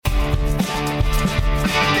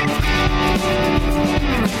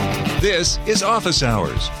This is Office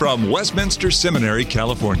Hours from Westminster Seminary,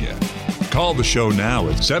 California. Call the show now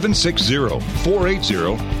at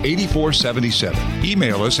 760-480-8477.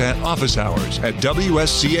 Email us at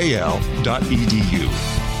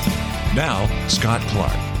officehours@wscal.edu. Now, Scott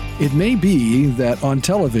Clark. It may be that on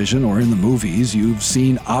television or in the movies, you've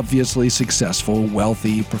seen obviously successful,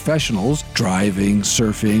 wealthy professionals driving,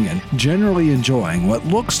 surfing, and generally enjoying what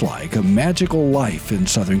looks like a magical life in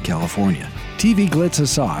Southern California. TV glitz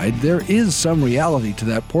aside, there is some reality to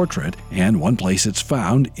that portrait, and one place it's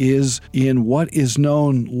found is in what is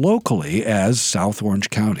known locally as South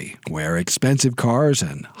Orange County, where expensive cars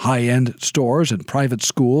and high-end stores and private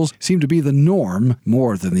schools seem to be the norm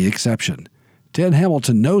more than the exception. Ted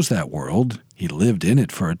Hamilton knows that world. He lived in it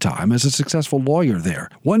for a time as a successful lawyer there.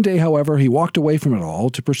 One day, however, he walked away from it all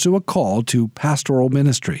to pursue a call to pastoral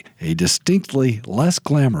ministry, a distinctly less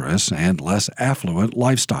glamorous and less affluent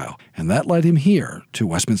lifestyle. And that led him here to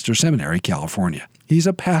Westminster Seminary, California. He's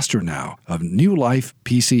a pastor now of New Life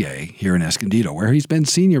PCA here in Escondido, where he's been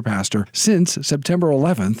senior pastor since September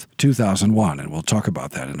 11th, 2001, and we'll talk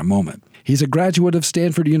about that in a moment. He's a graduate of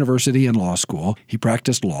Stanford University and Law School. He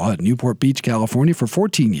practiced law at Newport Beach, California for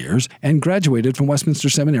 14 years and graduated from Westminster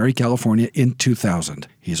Seminary, California in 2000.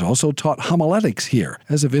 He's also taught homiletics here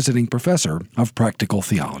as a visiting professor of practical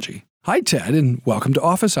theology. Hi, Ted, and welcome to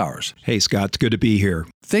Office Hours. Hey, Scott. It's good to be here.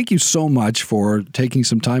 Thank you so much for taking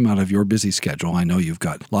some time out of your busy schedule. I know you've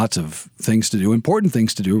got lots of things to do, important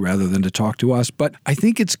things to do, rather than to talk to us. But I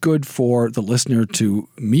think it's good for the listener to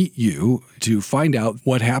meet you, to find out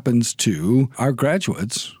what happens to our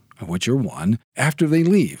graduates, of which you're one, after they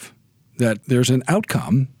leave. That there's an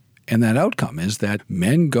outcome. And that outcome is that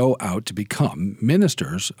men go out to become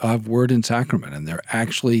ministers of Word and Sacrament, and they're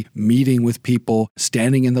actually meeting with people,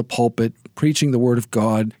 standing in the pulpit, preaching the Word of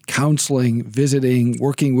God, counseling, visiting,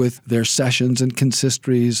 working with their sessions and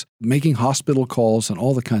consistories, making hospital calls, and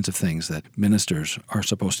all the kinds of things that ministers are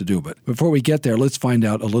supposed to do. But before we get there, let's find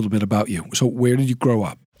out a little bit about you. So where did you grow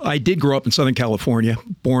up? I did grow up in Southern California,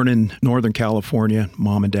 born in Northern California.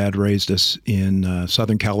 Mom and Dad raised us in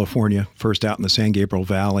Southern California, first out in the San Gabriel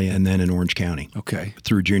Valley and then in Orange County. Okay.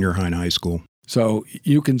 Through junior high and high school. So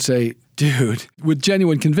you can say, dude, with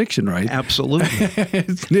genuine conviction, right? Absolutely.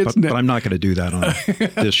 But I'm not going to do that on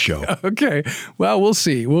this show. Okay. Well, we'll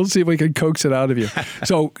see. We'll see if we can coax it out of you.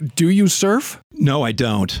 So do you surf? No, I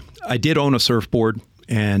don't. I did own a surfboard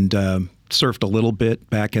and surfed a little bit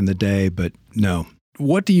back in the day, but no.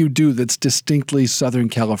 What do you do that's distinctly Southern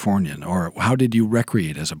Californian, or how did you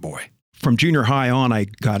recreate as a boy? From junior high on, I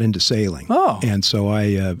got into sailing. Oh. And so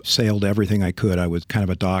I sailed everything I could. I was kind of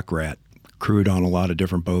a dock rat. Crewed on a lot of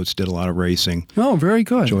different boats, did a lot of racing. Oh, very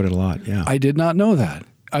good. Enjoyed it a lot, yeah. I did not know that.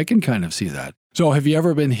 I can kind of see that. So have you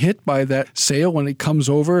ever been hit by that sail when it comes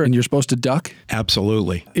over and you're supposed to duck?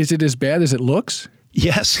 Absolutely. Is it as bad as it looks?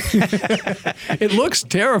 Yes. It looks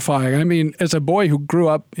terrifying. I mean, as a boy who grew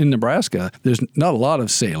up in Nebraska, there's not a lot of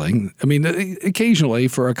sailing. I mean, occasionally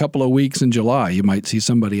for a couple of weeks in July, you might see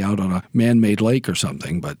somebody out on a man-made lake or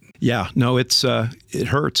something, but... Yeah, no, it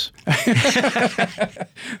hurts.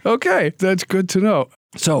 Okay, that's good to know.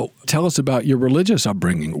 So tell us about your religious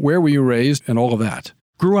upbringing. Where were you raised and all of that?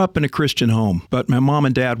 Grew up in a Christian home, but my mom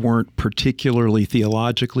and dad weren't particularly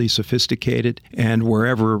theologically sophisticated, and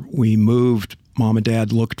wherever we moved, Mom and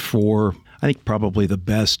Dad looked for, I think, probably the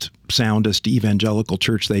best, soundest evangelical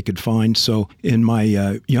church they could find. So in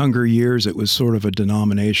my younger years, it was sort of a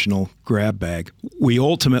denominational grab bag. We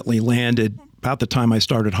ultimately landed, about the time I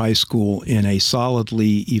started high school, in a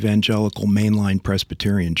solidly evangelical mainline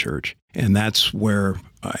Presbyterian church. And that's where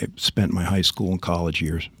I spent my high school and college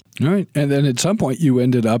years. All right. And then at some point, you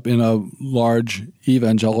ended up in a large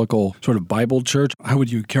evangelical sort of Bible church. How would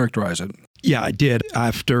you characterize it? Yeah, I did.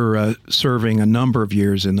 After serving a number of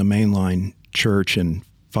years in the mainline church and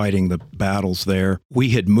fighting the battles there, we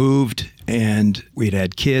had moved and we'd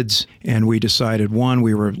had kids, and we decided, one,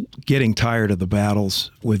 we were getting tired of the battles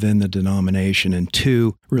within the denomination, and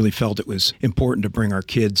two, really felt it was important to bring our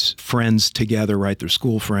kids' friends together, right, their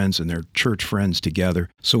school friends and their church friends together.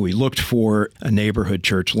 So we looked for a neighborhood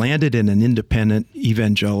church, landed in an independent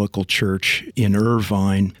evangelical church in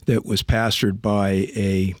Irvine that was pastored by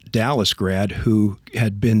a Dallas grad who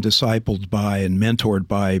had been discipled by and mentored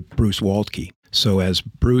by Bruce Waltke. So as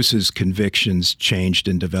Bruce's convictions changed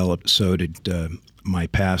and developed, so did my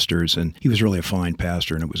pastors. And he was really a fine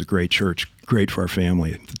pastor, and it was a great church, great for our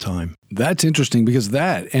family at the time. That's interesting because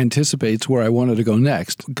that anticipates where I wanted to go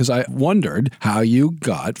next, because I wondered how you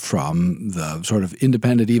got from the sort of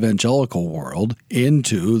independent evangelical world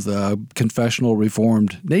into the confessional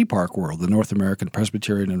Reformed NAPARC world, the North American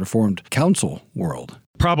Presbyterian and Reformed Council world.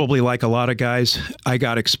 Probably like a lot of guys, I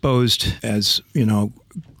got exposed as,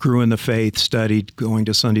 grew in the faith, studied, going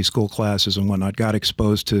to Sunday school classes and whatnot, got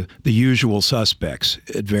exposed to the usual suspects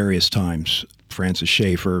at various times. Francis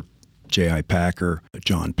Schaeffer, J.I. Packer,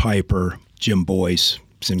 John Piper, Jim Boyce,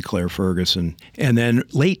 Sinclair Ferguson. And then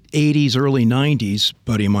late 80s, early 90s, a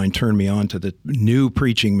buddy of mine turned me on to the new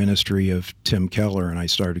preaching ministry of Tim Keller, and I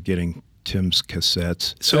started getting Tim's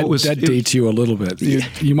cassettes. So that dates you a little bit.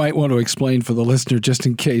 You might want to explain for the listener, just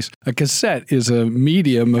in case. A cassette is a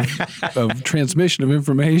medium of transmission of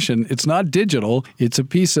information. It's not digital. It's a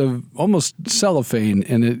piece of almost cellophane,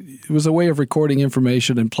 and it was a way of recording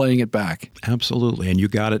information and playing it back. Absolutely. And you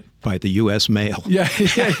got it by the U.S. mail. Yeah.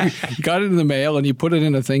 You got it in the mail, and you put it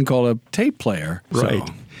in a thing called a tape player. Right.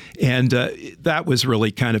 So. And that was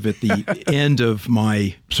really kind of at the end of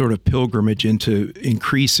my sort of pilgrimage into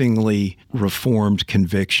increasingly reformed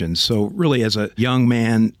convictions. So really as a young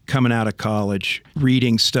man coming out of college,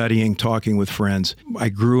 reading, studying, talking with friends, I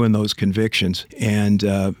grew in those convictions. And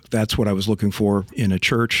that's what I was looking for in a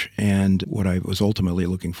church and what I was ultimately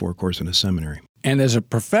looking for, of course, in a seminary. And as a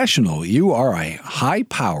professional, you are a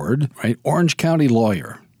high-powered, Orange County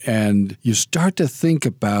lawyer. And you start to think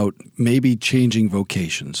about maybe changing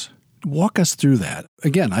vocations. Walk us through that.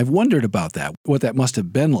 Again, I've wondered about that, what that must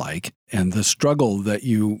have been like, and the struggle that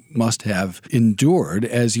you must have endured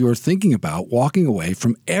as you're thinking about walking away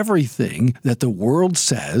from everything that the world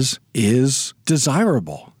says is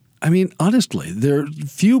desirable. I mean, honestly, there are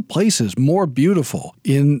few places more beautiful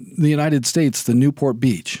in the United States than Newport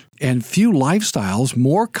Beach, and few lifestyles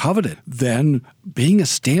more coveted than being a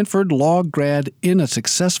Stanford law grad in a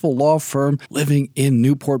successful law firm living in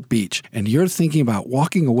Newport Beach. And you're thinking about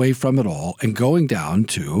walking away from it all and going down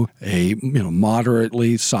to a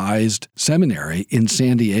moderately sized seminary in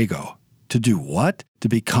San Diego. To do what? To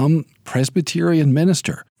become Presbyterian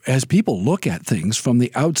minister. As people look at things from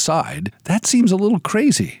the outside, that seems a little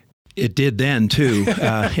crazy. It did then, too.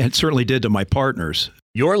 It certainly did to my partners.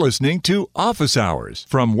 You're listening to Office Hours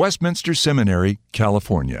from Westminster Seminary,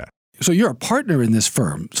 California. So you're a partner in this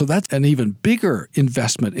firm. So that's an even bigger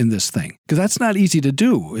investment in this thing. Because that's not easy to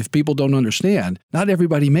do if people don't understand. Not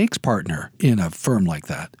everybody makes partner in a firm like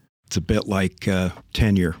that. It's a bit like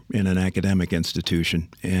tenure in an academic institution.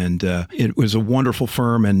 And it was a wonderful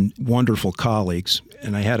firm and wonderful colleagues.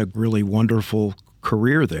 And I had a really wonderful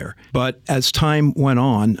career there. But as time went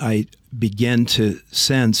on, I began to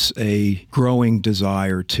sense a growing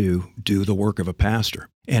desire to do the work of a pastor.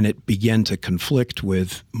 And it began to conflict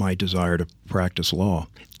with my desire to practice law.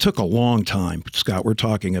 It took a long time, Scott. We're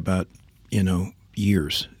talking about,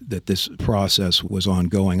 years that this process was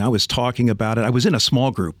ongoing. I was talking about it. I was in a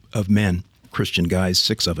small group of men, Christian guys,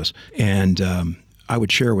 6 of us, and I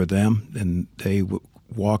would share with them, and they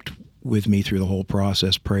walked with me through the whole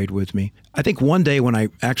process, prayed with me. I think one day when I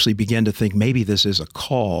actually began to think maybe this is a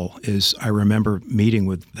call is I remember meeting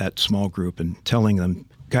with that small group and telling them,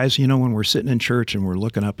 guys, when we're sitting in church and we're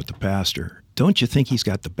looking up at the pastor, don't you think he's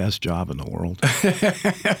got the best job in the world?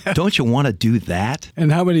 Don't you want to do that?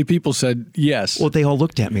 And how many people said yes? Well, they all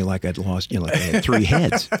looked at me like I'd lost, like I had 3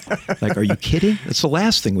 heads. Like, are you kidding? That's the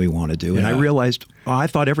last thing we want to do. And I realized, I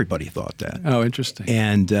thought everybody thought that. Oh, interesting.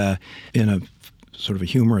 And in a sort of a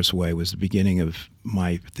humorous way was the beginning of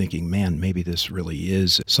my thinking, man, maybe this really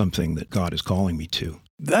is something that God is calling me to.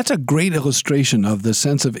 That's a great illustration of the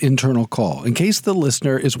sense of internal call. In case the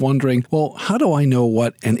listener is wondering, well, how do I know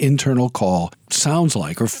what an internal call sounds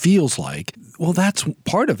like or feels like? Well, that's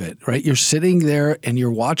part of it, right? You're sitting there and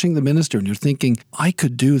you're watching the minister and you're thinking, I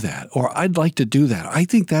could do that, or I'd like to do that. I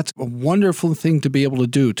think that's a wonderful thing to be able to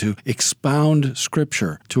do, to expound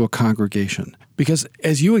Scripture to a congregation. Because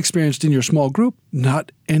as you experienced in your small group,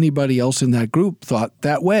 not anybody else in that group thought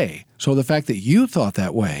that way. So the fact that you thought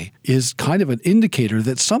that way is kind of an indicator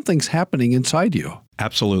that something's happening inside you.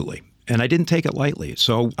 Absolutely. And I didn't take it lightly.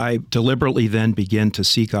 So I deliberately then began to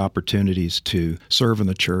seek opportunities to serve in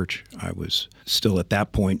the church. I was still at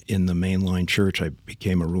that point in the mainline church. I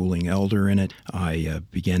became a ruling elder in it. I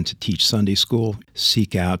began to teach Sunday school,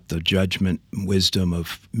 seek out the judgment and wisdom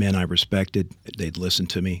of men I respected. They'd listen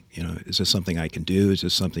to me. Is this something I can do? Is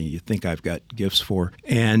this something you think I've got gifts for?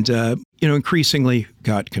 And, increasingly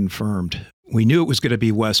got confirmed. We knew it was going to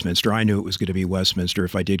be Westminster. I knew it was going to be Westminster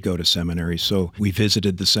if I did go to seminary. So we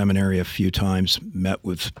visited the seminary a few times, met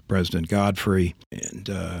with President Godfrey, and,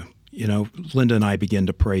 Linda and I began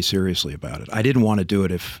to pray seriously about it. I didn't want to do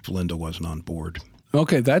it if Linda wasn't on board.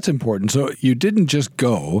 Okay, that's important. So you didn't just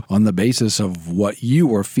go on the basis of what you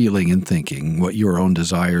were feeling and thinking, what your own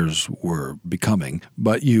desires were becoming,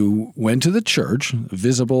 but you went to the church, a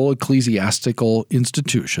visible ecclesiastical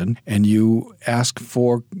institution, and you asked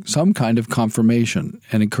for some kind of confirmation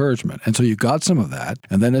and encouragement. And so you got some of that.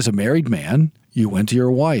 And then as a married man, you went to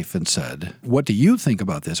your wife and said, what do you think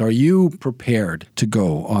about this? Are you prepared to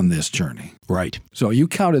go on this journey? Right. So you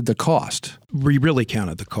counted the cost. We really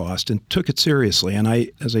counted the cost and took it seriously. And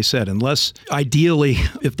as I said, unless ideally,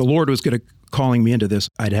 if the Lord was going to calling me into this,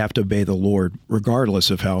 I'd have to obey the Lord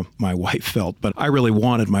regardless of how my wife felt. But I really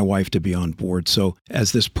wanted my wife to be on board. So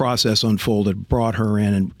as this process unfolded, brought her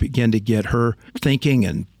in and began to get her thinking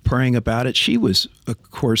and praying about it. She was,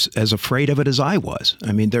 of course, as afraid of it as I was.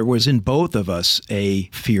 I mean, there was in both of us a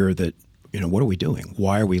fear that, what are we doing?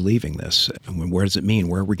 Why are we leaving this? And where does it mean?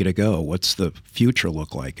 Where are we going to go? What's the future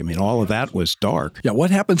look like? I mean, all of that was dark. Yeah,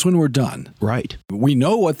 what happens when we're done? Right. We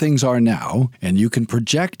know what things are now, and you can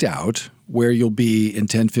project out where you'll be in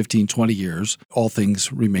 10, 15, 20 years, all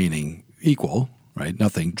things remaining equal, right?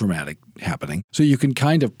 Nothing dramatic happening. So you can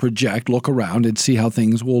kind of project, look around, and see how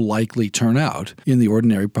things will likely turn out in the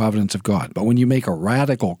ordinary providence of God. But when you make a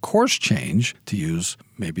radical course change, to use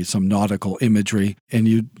maybe some nautical imagery, and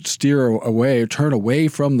you steer away or turn away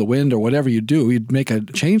from the wind or whatever you do, you'd make a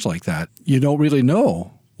change like that, you don't really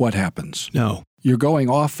know what happens. No. You're going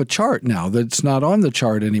off a chart now that's not on the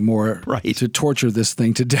chart anymore, right, to torture this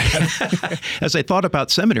thing to death. As I thought about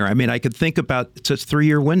seminary, I mean, I could think about it's a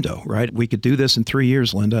 3-year window, right? We could do this in 3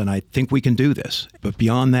 years, Linda, and I think we can do this. But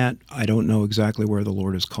beyond that, I don't know exactly where the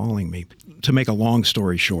Lord is calling me. To make a long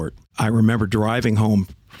story short, I remember driving home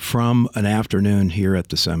from an afternoon here at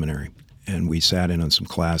the seminary, and we sat in on some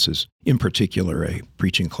classes, in particular a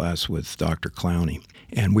preaching class with Dr. Clowney.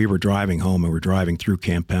 And we were driving home, and we were driving through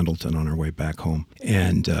Camp Pendleton on our way back home.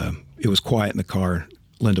 And it was quiet in the car.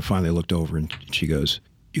 Linda finally looked over, and she goes,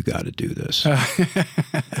 "You got to do this."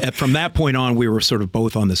 And from that point on, we were sort of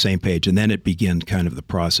both on the same page. And then it began kind of the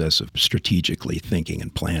process of strategically thinking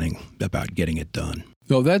and planning about getting it done.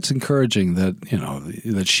 So that's encouraging that,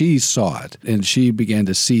 that she saw it and she began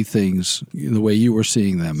to see things the way you were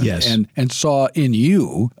seeing them. Yes. And saw in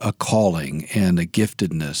you a calling and a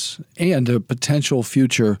giftedness and a potential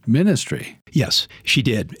future ministry. Yes, she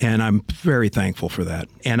did. And I'm very thankful for that.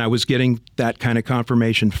 And I was getting that kind of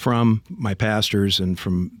confirmation from my pastors and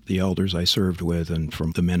from the elders I served with and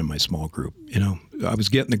from the men in my small group. I was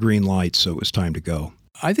getting the green light, so it was time to go.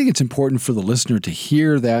 I think it's important for the listener to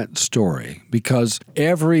hear that story because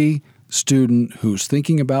every student who's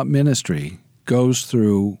thinking about ministry goes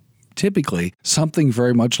through typically something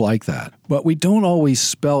very much like that. But we don't always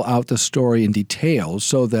spell out the story in detail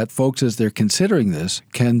so that folks, as they're considering this,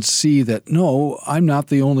 can see that, no, I'm not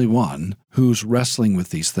the only one who's wrestling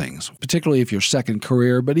with these things, particularly if you're second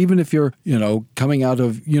career. But even if you're, coming out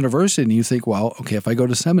of university and you think, well, okay, if I go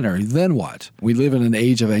to seminary, then what? We live in an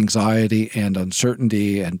age of anxiety and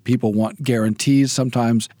uncertainty, and people want guarantees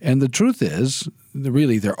sometimes. And the truth is,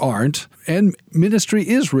 really, there aren't. And ministry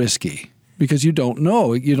is risky. Because you don't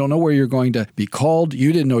know. You don't know where you're going to be called.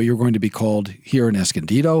 You didn't know you were going to be called here in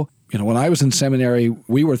Escondido. When I was in seminary,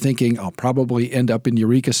 we were thinking, I'll probably end up in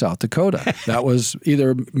Eureka, South Dakota. That was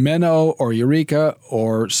either Menno or Eureka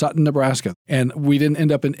or Sutton, Nebraska. And we didn't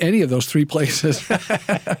end up in any of those three places.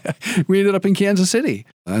 We ended up in Kansas City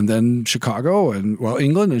and then Chicago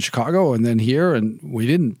England and Chicago and then here. And we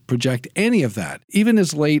didn't project any of that. Even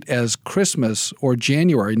as late as Christmas or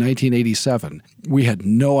January 1987, we had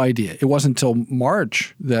no idea. It wasn't until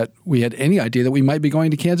March that we had any idea that we might be going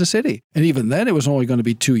to Kansas City. And even then, it was only going to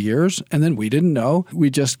be 2 years. And then we didn't know.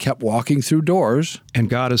 We just kept walking through doors. And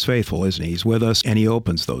God is faithful, isn't He? He's with us, and He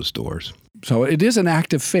opens those doors. So it is an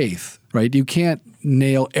act of faith, right? You can't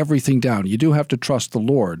nail everything down. You do have to trust the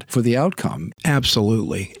Lord for the outcome.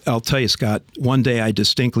 Absolutely. I'll tell you, Scott, one day I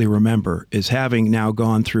distinctly remember is having now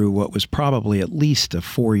gone through what was probably at least a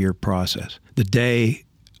 4-year process. The day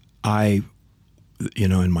I,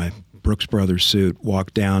 in my Brooks Brothers suit,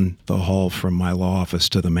 walked down the hall from my law office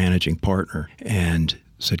to the managing partner and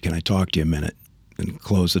said, "Can I talk to you a minute?" and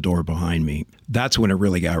closed the door behind me. That's when it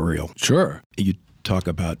really got real. Sure. You talk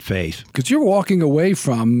about faith. Because you're walking away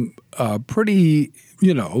from pretty,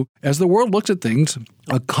 as the world looks at things,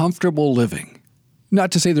 a comfortable living.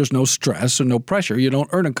 Not to say there's no stress or no pressure. You don't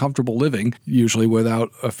earn a comfortable living usually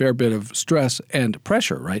without a fair bit of stress and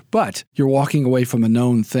pressure, right? But you're walking away from a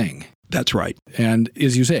known thing. That's right. And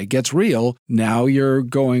as you say, it gets real. Now you're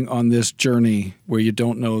going on this journey where you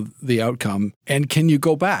don't know the outcome. And can you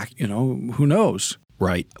go back? Who knows?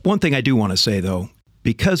 Right. One thing I do want to say, though,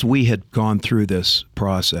 Because we had gone through this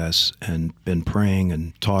process and been praying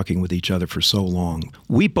and talking with each other for so long,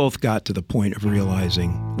 we both got to the point of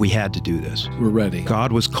realizing we had to do this. We're ready.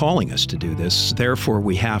 God was calling us to do this, therefore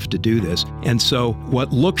we have to do this. And so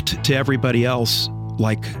what looked to everybody else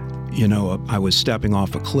like, I was stepping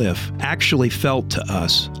off a cliff, actually felt to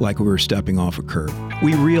us like we were stepping off a curb.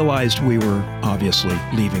 We realized we were obviously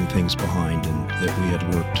leaving things behind and that we had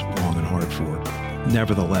worked long and hard for.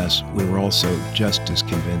 Nevertheless, we were also just as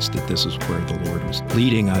convinced that this is where the Lord was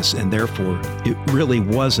leading us, and therefore it really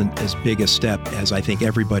wasn't as big a step as I think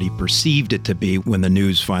everybody perceived it to be when the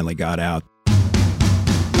news finally got out.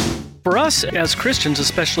 For us as Christians,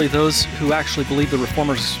 especially those who actually believe the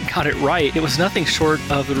Reformers got it right, it was nothing short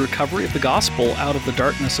of the recovery of the gospel out of the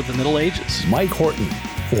darkness of the Middle Ages. Mike Horton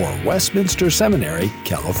for Westminster Seminary,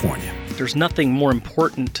 California. There's nothing more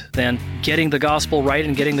important than getting the gospel right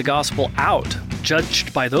and getting the gospel out.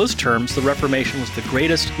 Judged by those terms, the Reformation was the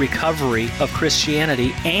greatest recovery of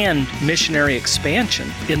Christianity and missionary expansion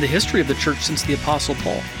in the history of the church since the Apostle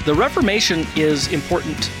Paul. The Reformation is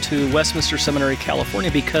important to Westminster Seminary, California,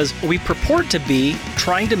 because we purport to be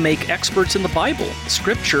trying to make experts in the Bible.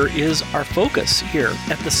 Scripture is our focus here.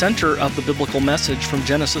 At the center of the biblical message from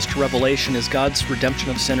Genesis to Revelation is God's redemption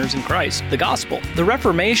of sinners in Christ, the gospel. The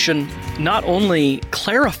Reformation not only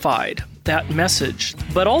clarified that message,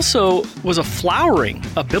 but also was a flowering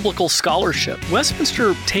of biblical scholarship.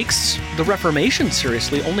 Westminster takes the Reformation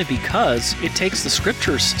seriously only because it takes the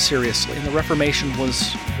Scriptures seriously, and the Reformation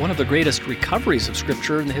was one of the greatest recoveries of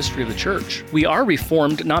Scripture in the history of the church. We are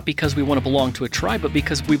Reformed not because we want to belong to a tribe, but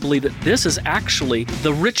because we believe that this is actually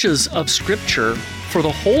the riches of Scripture for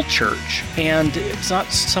the whole church, and it's not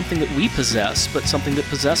something that we possess, but something that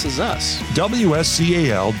possesses us.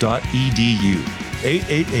 WSCAL.edu,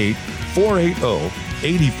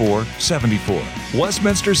 888-480-8474.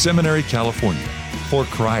 Westminster Seminary, California. For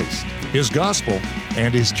Christ, His gospel,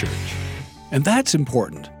 and His church. And that's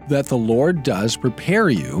important, that the Lord does prepare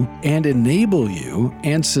you and enable you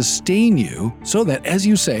and sustain you so that, as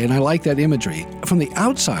you say, and I like that imagery, from the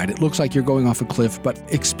outside it looks like you're going off a cliff, but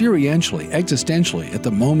experientially, existentially, at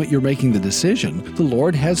the moment you're making the decision, the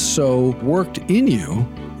Lord has so worked in you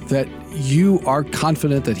that you are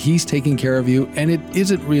confident that He's taking care of you, and it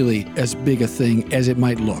isn't really as big a thing as it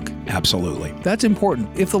might look. Absolutely. That's important.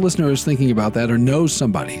 If the listener is thinking about that or knows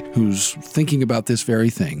somebody who's thinking about this very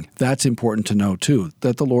thing, that's important to know too,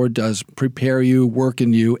 that the Lord does prepare you, work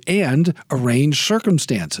in you, and arrange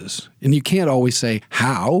circumstances. And you can't always say,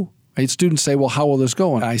 how? Students say, well, how will this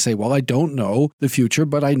go? And I say, well, I don't know the future,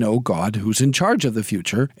 but I know God who's in charge of the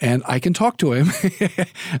future, and I can talk to Him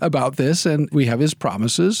about this, and we have His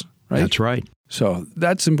promises, right? That's right. So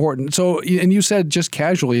that's important. So, and you said just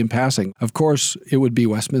casually in passing, of course, it would be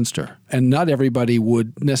Westminster. And not everybody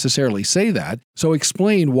would necessarily say that. So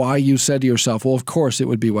explain why you said to yourself, well, of course, it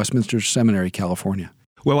would be Westminster Seminary, California.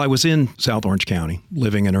 Well, I was in South Orange County,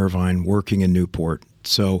 living in Irvine, working in Newport.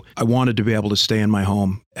 So I wanted to be able to stay in my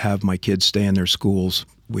home, have my kids stay in their schools.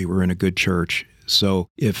 We were in a good church. So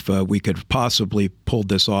if we could possibly pull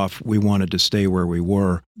this off, we wanted to stay where we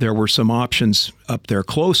were. There were some options up there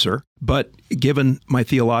closer, but given my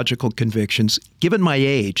theological convictions, given my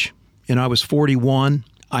age, and I was 41,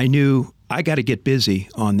 I knew I got to get busy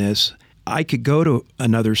on this. I could go to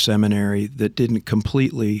another seminary that didn't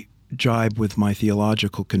completely jibe with my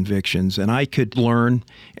theological convictions, and I could learn,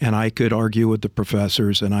 and I could argue with the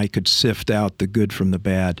professors, and I could sift out the good from the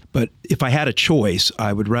bad. But if I had a choice,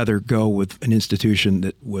 I would rather go with an institution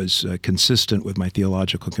that was consistent with my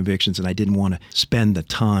theological convictions, and I didn't want to spend the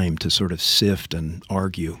time to sort of sift and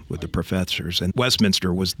argue with the professors. And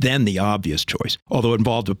Westminster was then the obvious choice, although it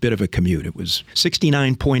involved a bit of a commute. It was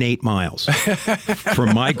 69.8 miles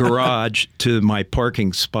from my garage to my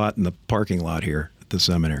parking spot in the parking lot here at the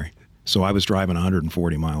seminary. So I was driving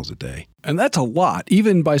 140 miles a day. And that's a lot,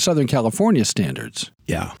 even by Southern California standards.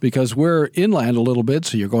 Yeah. Because we're inland a little bit,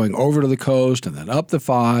 so you're going over to the coast and then up the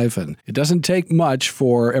 5, and it doesn't take much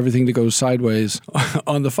for everything to go sideways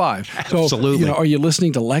on the 5. Absolutely. So, are you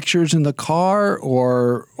listening to lectures in the car,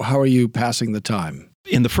 or how are you passing the time?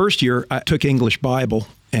 In the first year, I took English Bible,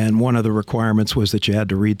 and one of the requirements was that you had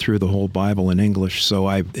to read through the whole Bible in English. So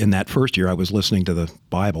in that first year, I was listening to the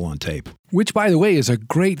Bible on tape. Which, by the way, is a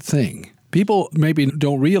great thing. People maybe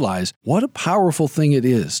don't realize what a powerful thing it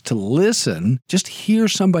is to listen, just hear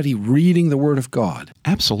somebody reading the Word of God.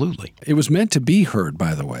 Absolutely. It was meant to be heard,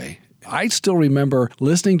 by the way. I still remember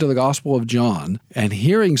listening to the Gospel of John and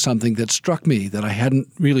hearing something that struck me that I hadn't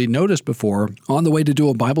really noticed before on the way to do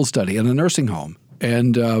a Bible study in a nursing home.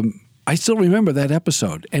 And I still remember that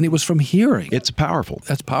episode, and it was from hearing. It's powerful.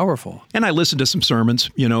 That's powerful. And I listened to some sermons.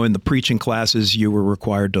 In the preaching classes, you were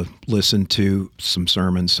required to listen to some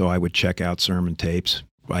sermons, so I would check out sermon tapes.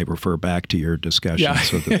 I refer back to your discussion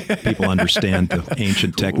so that people understand the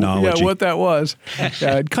ancient technology. Yeah, what that was.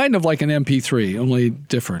 Kind of like an MP3, only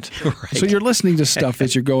different. Right. So you're listening to stuff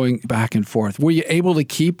as you're going back and forth. Were you able to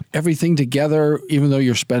keep everything together, even though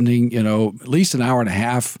you're spending, at least an hour and a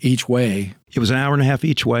half each way? It was an hour and a half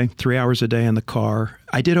each way, 3 hours a day in the car.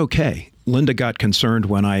 I did okay. Linda got concerned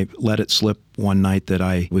when I let it slip one night that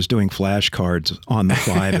I was doing flashcards on the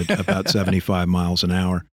 5 at about 75 miles an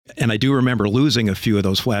hour. And I do remember losing a few of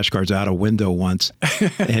those flashcards out a window once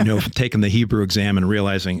and taking the Hebrew exam and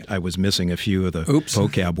realizing I was missing a few of the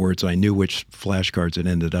vocab words. I knew which flashcards had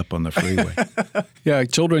ended up on the freeway. Yeah,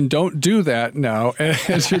 children, don't do that now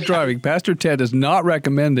as you're driving. Pastor Ted is not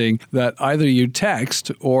recommending that either you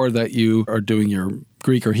text or that you are doing your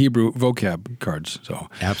Greek or Hebrew vocab cards. So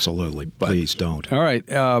absolutely. Please don't. All right.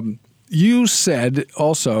 You said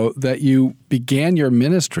also that you began your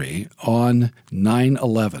ministry on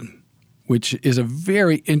 9/11, which is a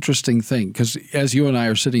very interesting thing because as you and I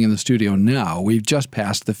are sitting in the studio now, we've just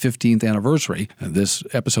passed the 15th anniversary. And this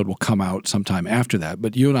episode will come out sometime after that.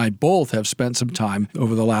 But you and I both have spent some time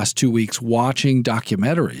over the last 2 weeks watching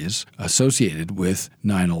documentaries associated with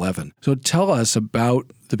 9/11. So tell us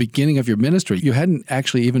about the beginning of your ministry. You hadn't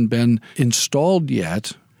actually even been installed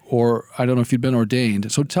yet, or I don't know if you'd been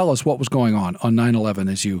ordained. So tell us what was going on 9/11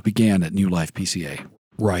 as you began at New Life PCA.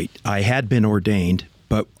 Right. I had been ordained,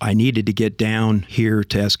 but I needed to get down here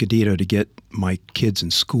to Escondido to get my kids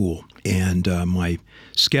in school. And my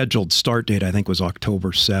scheduled start date, I think, was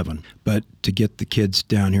October 7. But to get the kids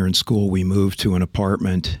down here in school, we moved to an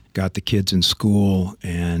apartment, got the kids in school,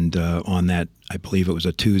 and on that, I believe it was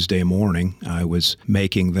a Tuesday morning, I was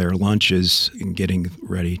making their lunches and getting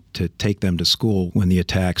ready to take them to school when the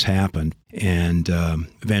attacks happened. And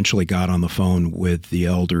eventually got on the phone with the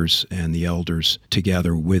elders, and the elders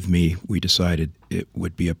together with me, we decided it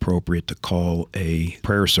would be appropriate to call a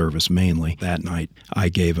prayer service mainly. That night, I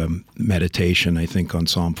gave a meditation, I think, on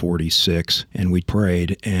Psalm 46, and we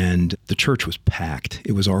prayed, and the church was packed.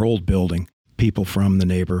 It was our old building. People from the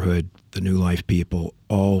neighborhood, the New Life people,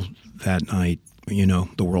 all that night,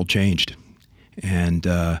 the world changed. And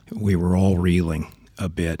we were all reeling a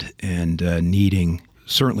bit and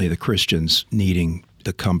certainly the Christians needing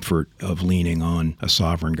the comfort of leaning on a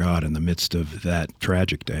sovereign God in the midst of that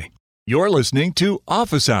tragic day. You're listening to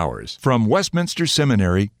Office Hours from Westminster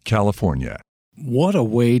Seminary, California. What a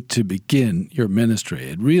way to begin your ministry.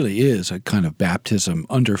 It really is a kind of baptism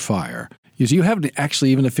under fire. Because you haven't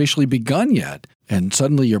actually even officially begun yet, and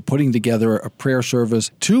suddenly you're putting together a prayer service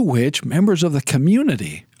to which members of the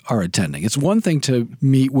community are attending. It's one thing to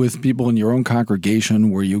meet with people in your own congregation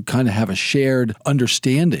where you kind of have a shared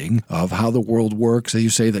understanding of how the world works. You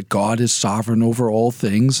say that God is sovereign over all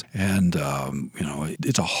things, and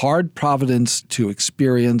it's a hard providence to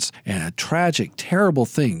experience and a tragic, terrible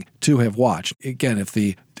thing to have watched. Again,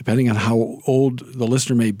 depending on how old the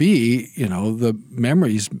listener may be, the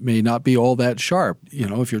memories may not be all that sharp.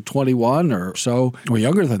 If you're 21 or so, or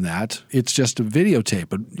younger than that, it's just a videotape.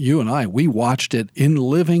 But you and I, we watched it in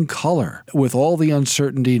living color with all the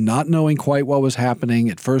uncertainty, not knowing quite what was happening.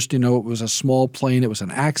 At first, it was a small plane. It was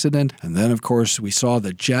an accident. And then, of course, we saw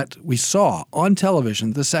the jet. We saw on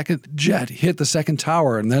television the second jet hit the second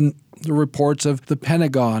tower, and then the reports of the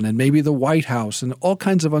Pentagon and maybe the White House and all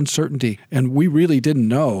kinds of uncertainty. And we really didn't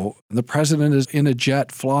know. The president is in a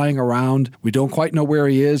jet flying around. We don't quite know where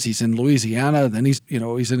he is. He's in Louisiana. Then he's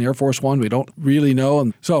in Air Force One. We don't really know.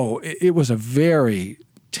 And so it was a very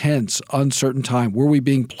tense, uncertain time. Were we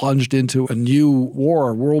being plunged into a new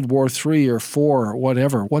war, World War III or IV or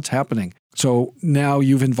whatever? What's happening? So now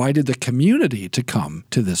you've invited the community to come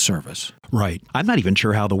to this service. Right. I'm not even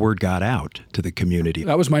sure how the word got out to the community.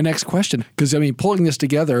 That was my next question. Because, pulling this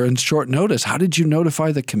together in short notice, how did you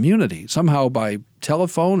notify the community? Somehow by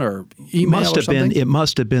telephone or email or something? It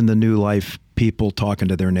must have been the New Life people talking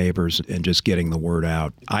to their neighbors and just getting the word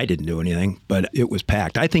out. I didn't do anything, but it was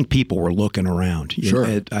packed. I think people were looking around.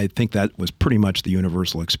 Sure. I think that was pretty much the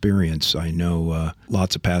universal experience. I know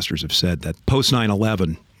lots of pastors have said that post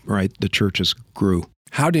 9/11, right, the churches grew.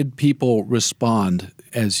 How did people respond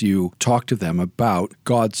as you talked to them about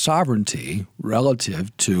God's sovereignty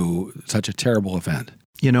relative to such a terrible event?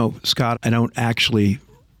 Scott, I don't actually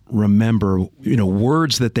remember,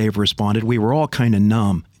 words that they've responded. We were all kind of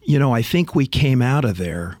numb. I think we came out of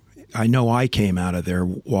there. I know I came out of there,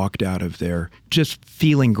 walked out of there, just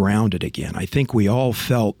feeling grounded again. I think we all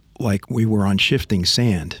felt like we were on shifting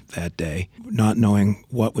sand that day, not knowing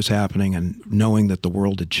what was happening and knowing that the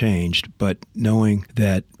world had changed, but knowing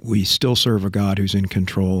that we still serve a God who's in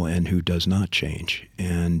control and who does not change.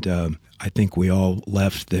 And I think we all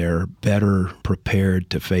left there better prepared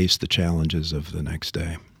to face the challenges of the next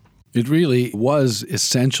day. It really was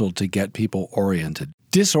essential to get people oriented.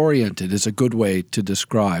 Disoriented is a good way to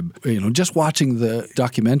describe, just watching the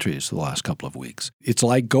documentaries the last couple of weeks. It's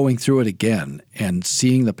like going through it again and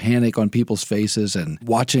seeing the panic on people's faces and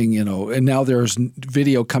watching, and now there's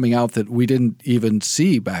video coming out that we didn't even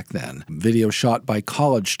see back then. Video shot by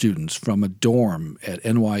college students from a dorm at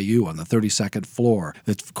NYU on the 32nd floor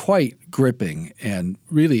that's quite gripping and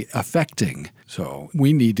really affecting. So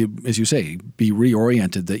we need to, as you say, be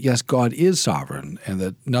reoriented that, yes, God is sovereign and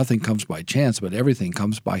that nothing comes by chance, but everything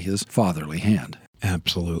comes by his fatherly hand.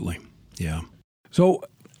 Absolutely. Yeah. So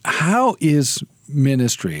how is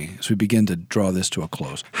ministry, as we begin to draw this to a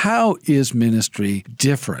close, how is ministry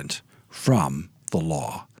different from the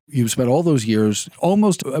law? You've spent all those years,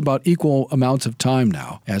 almost about equal amounts of time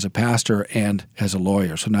now, as a pastor and as a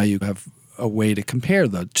lawyer. So now you have a way to compare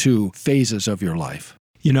the two phases of your life.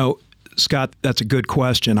 Scott, that's a good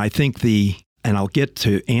question. I think and I'll get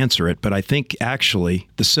to answer it, but I think actually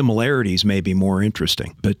the similarities may be more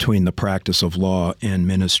interesting between the practice of law and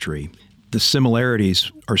ministry. The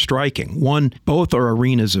similarities are striking. One, both are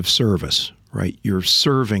arenas of service, right? You're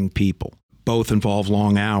serving people. Both involve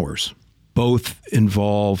long hours. Both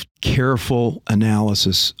involve careful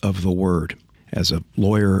analysis of the word. As a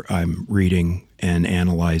lawyer, I'm reading and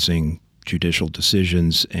analyzing judicial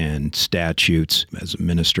decisions and statutes. As a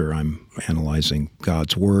minister, I'm analyzing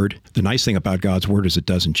God's word. The nice thing about God's word is it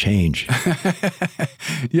doesn't change.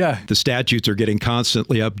 Yeah. The statutes are getting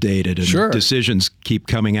constantly updated and decisions keep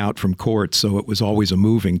coming out from courts, so it was always a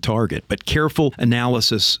moving target. But careful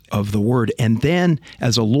analysis of the word. And then,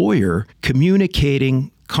 as a lawyer,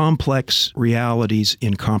 communicating complex realities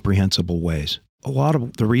in comprehensible ways. A lot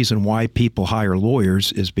of the reason why people hire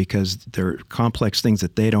lawyers is because there are complex things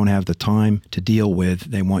that they don't have the time to deal with.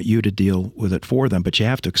 They want you to deal with it for them, but you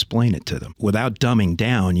have to explain it to them. Without dumbing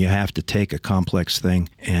down, you have to take a complex thing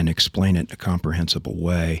and explain it in a comprehensible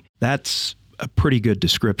way. That's a pretty good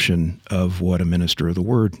description of what a minister of the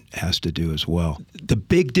word has to do as well. The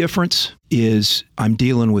big difference is I'm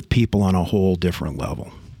dealing with people on a whole different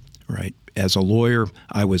level, right? As a lawyer,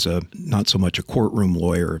 I was not so much a courtroom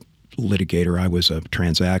lawyer, litigator. I was a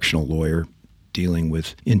transactional lawyer dealing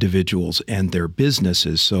with individuals and their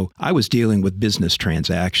businesses. So I was dealing with business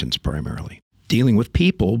transactions primarily, dealing with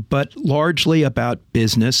people, but largely about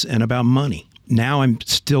business and about money. Now I'm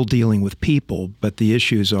still dealing with people, but the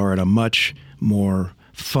issues are at a much more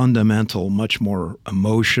fundamental, much more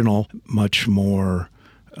emotional, much more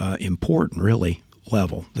important, really,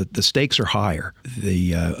 level. The stakes are higher.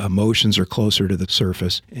 The emotions are closer to the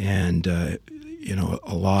surface, and a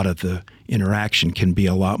lot of the interaction can be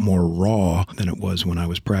a lot more raw than it was when I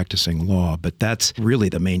was practicing law. But that's really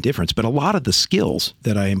the main difference. But a lot of the skills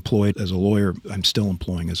that I employed as a lawyer, I'm still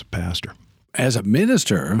employing as a pastor. As a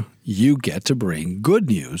minister, you get to bring good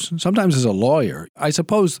news. Sometimes as a lawyer, I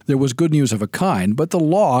suppose there was good news of a kind, but the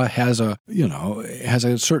law has a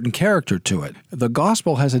certain character to it. The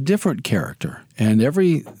gospel has a different character. And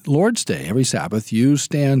every Lord's Day, every Sabbath, you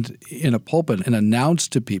stand in a pulpit and announce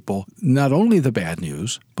to people not only the bad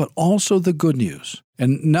news, but also the good news.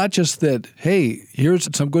 And not just that, hey, here's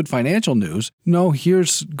some good financial news. No,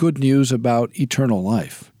 here's good news about eternal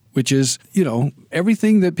life. Which is,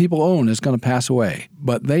 everything that people own is going to pass away,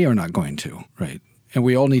 but they are not going to, right? And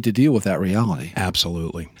we all need to deal with that reality.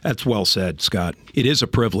 Absolutely. That's well said, Scott. It is a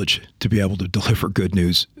privilege to be able to deliver good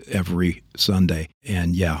news every Sunday.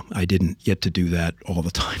 And yeah, I didn't get to do that all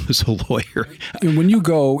the time as a lawyer. And when you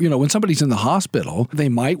go, when somebody's in the hospital, they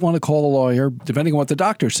might want to call a lawyer, depending on what the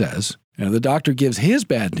doctor says. The doctor gives his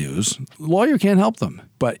bad news, the lawyer can't help them.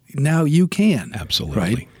 But now you can. Absolutely.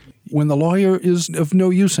 Right? When the lawyer is of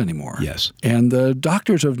no use anymore. Yes. And the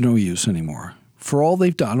doctor's of no use anymore. For all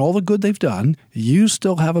they've done, all the good they've done, you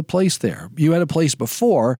still have a place there. You had a place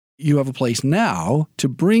before, you have a place now to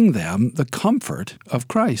bring them the comfort of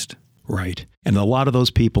Christ. Right. And a lot of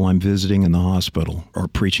those people I'm visiting in the hospital or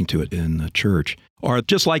preaching to it in the church are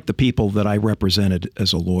just like the people that I represented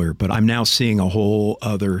as a lawyer, but I'm now seeing a whole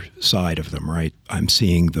other side of them, right? I'm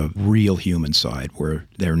seeing the real human side where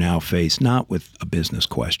they're now faced not with a business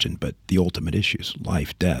question, but the ultimate issues,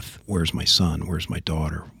 life, death. Where's my son? Where's my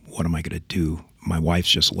daughter? What am I going to do? My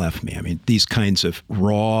wife's just left me. I mean, these kinds of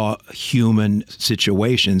raw human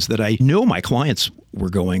situations that I know my clients were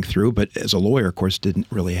going through, but as a lawyer, of course, didn't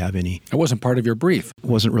really have any. It wasn't part of your brief. It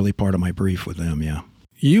wasn't really part of my brief with them, yeah.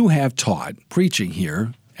 You have taught preaching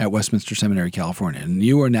here at Westminster Seminary, California, and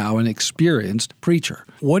you are now an experienced preacher.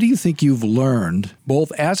 What do you think you've learned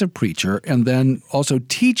both as a preacher and then also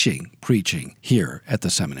teaching preaching here at the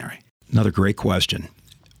seminary? Another great question.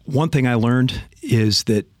 One thing I learned is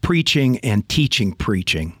that preaching and teaching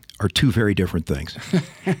preaching are two very different things.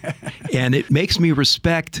 And it makes me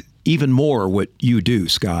respect even more what you do,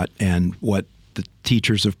 Scott, and what the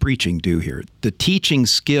teachers of preaching do here. The teaching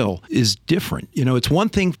skill is different. You know, it's one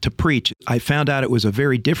thing to preach. I found out it was a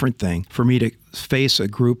very different thing for me to face a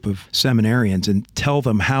group of seminarians and tell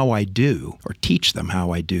them how I do or teach them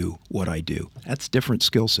how I do what I do. That's a different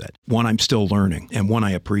skill set. One I'm still learning and one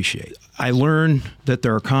I appreciate. I learn that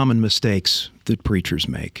there are common mistakes that preachers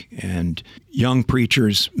make, and young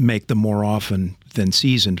preachers make them more often than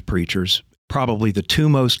seasoned preachers. Probably the two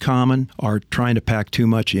most common are trying to pack too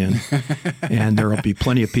much in, and there will be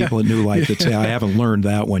plenty of people at New Life that say, I haven't learned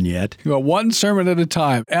that one yet. Well, one sermon at a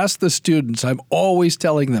time. Ask the students. I'm always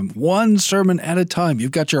telling them, one sermon at a time.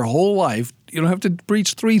 You've got your whole life. You don't have to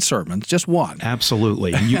preach 3 sermons, just one.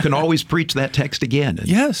 Absolutely. And you can always preach that text again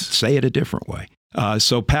and say it a different way.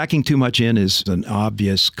 So packing too much in is an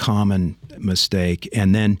obvious common mistake.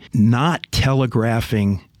 And then not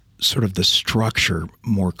telegraphing sort of the structure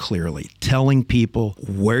more clearly, telling people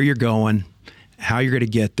where you're going, how you're going to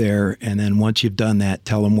get there, and then once you've done that,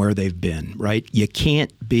 tell them where they've been, right? You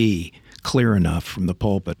can't be clear enough from the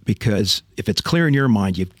pulpit, because if it's clear in your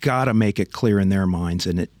mind, you've got to make it clear in their minds.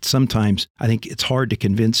 And sometimes I think it's hard to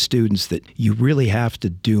convince students that you really have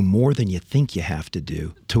to do more than you think you have to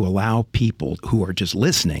do to allow people who are just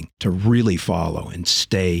listening to really follow and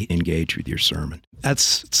stay engaged with your sermon.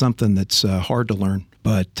 That's something that's hard to learn,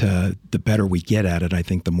 but the better we get at it, I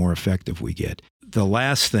think the more effective we get. The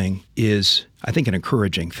last thing is, I think, an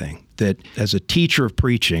encouraging thing, that as a teacher of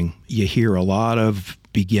preaching, you hear a lot of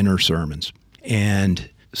beginner sermons, and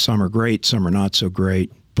some are great, some are not so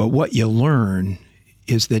great. But what you learn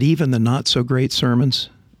is that even the not so great sermons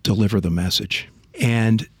deliver the message.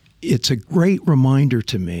 And it's a great reminder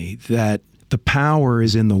to me that the power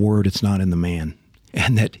is in the word, it's not in the man.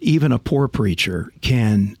 And that even a poor preacher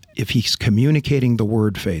can, if he's communicating the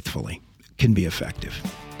word faithfully, can be effective,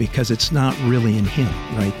 because it's not really in him,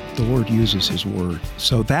 right? The Lord uses his word.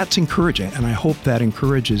 So that's encouraging, and I hope that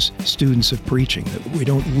encourages students of preaching, that we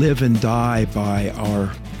don't live and die by our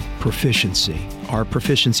proficiency. Our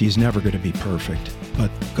proficiency is never going to be perfect, but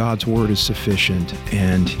God's word is sufficient,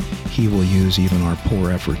 and he will use even our poor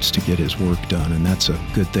efforts to get his work done, and that's a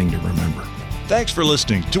good thing to remember. Thanks for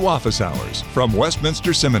listening to Office Hours from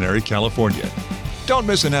Westminster Seminary, California. Don't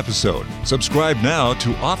miss an episode. Subscribe now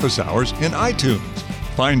to Office Hours in iTunes.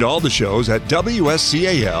 Find all the shows at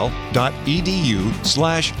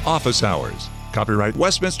wscal.edu/office hours. Copyright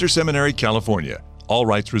Westminster Seminary, California. All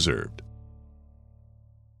rights reserved.